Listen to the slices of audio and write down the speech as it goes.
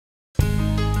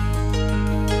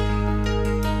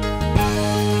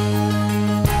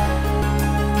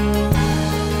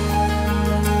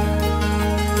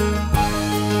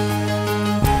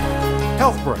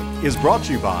is brought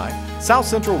to you by South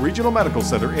Central Regional Medical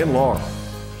Center in Laurel.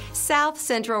 South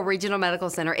Central Regional Medical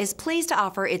Center is pleased to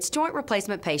offer its joint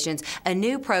replacement patients a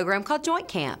new program called Joint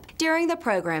Camp. During the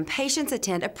program, patients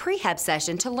attend a prehab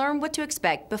session to learn what to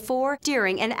expect before,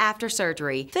 during, and after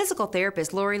surgery. Physical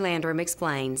therapist Lori Landrum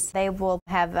explains. They will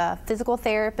have a physical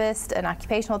therapist, an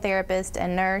occupational therapist,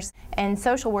 and nurse, and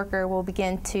social worker will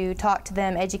begin to talk to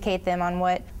them, educate them on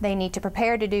what they need to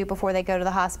prepare to do before they go to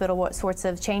the hospital, what sorts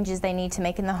of changes they need to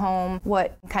make in the home,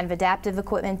 what kind of adaptive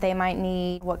equipment they might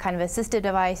need, what kind of assistive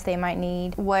device they might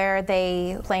need, where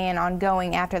they plan on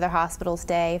going after their hospital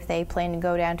stay, if they plan to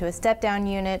go down to a step-down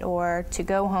unit or to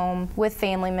go home with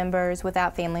family members,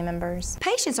 without family members.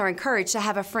 Patients are encouraged to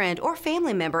have a friend or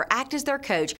family member act as their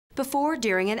coach before,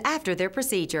 during, and after their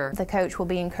procedure. The coach will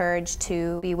be encouraged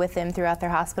to be with them throughout their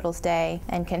hospital stay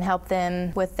and can help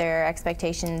them with their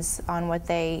expectations on what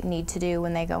they need to do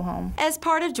when they go home. As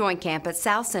part of Joint Camp at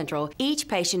South Central, each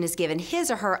patient is given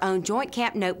his or her own Joint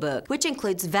Camp notebook, which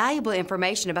includes valuable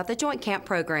information about the Joint Camp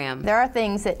program. There are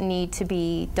things that need to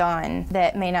be done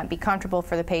that may not be comfortable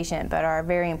for the patient but are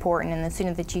very important, and the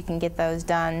sooner that you can get those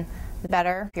done, the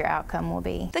better your outcome will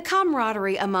be. The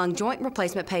camaraderie among joint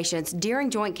replacement patients during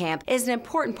Joint Camp is an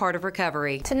important part of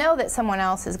recovery. To know that someone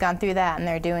else has gone through that and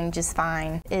they're doing just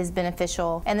fine is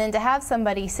beneficial. And then to have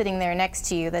somebody sitting there next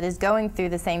to you that is going through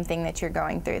the same thing that you're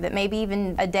going through, that maybe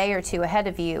even a day or two ahead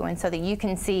of you, and so that you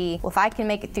can see, well, if I can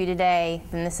make it through today,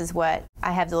 then this is what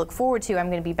I have to look forward to. I'm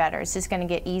going to be better. It's just going to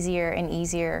get easier and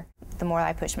easier the more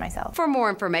I push myself. For more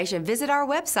information, visit our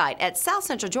website at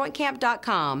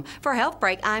southcentraljointcamp.com. For Health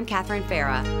Break, I'm Catherine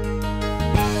Farah.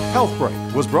 Health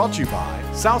Break was brought to you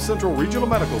by South Central Regional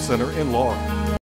Medical Center in Laurel.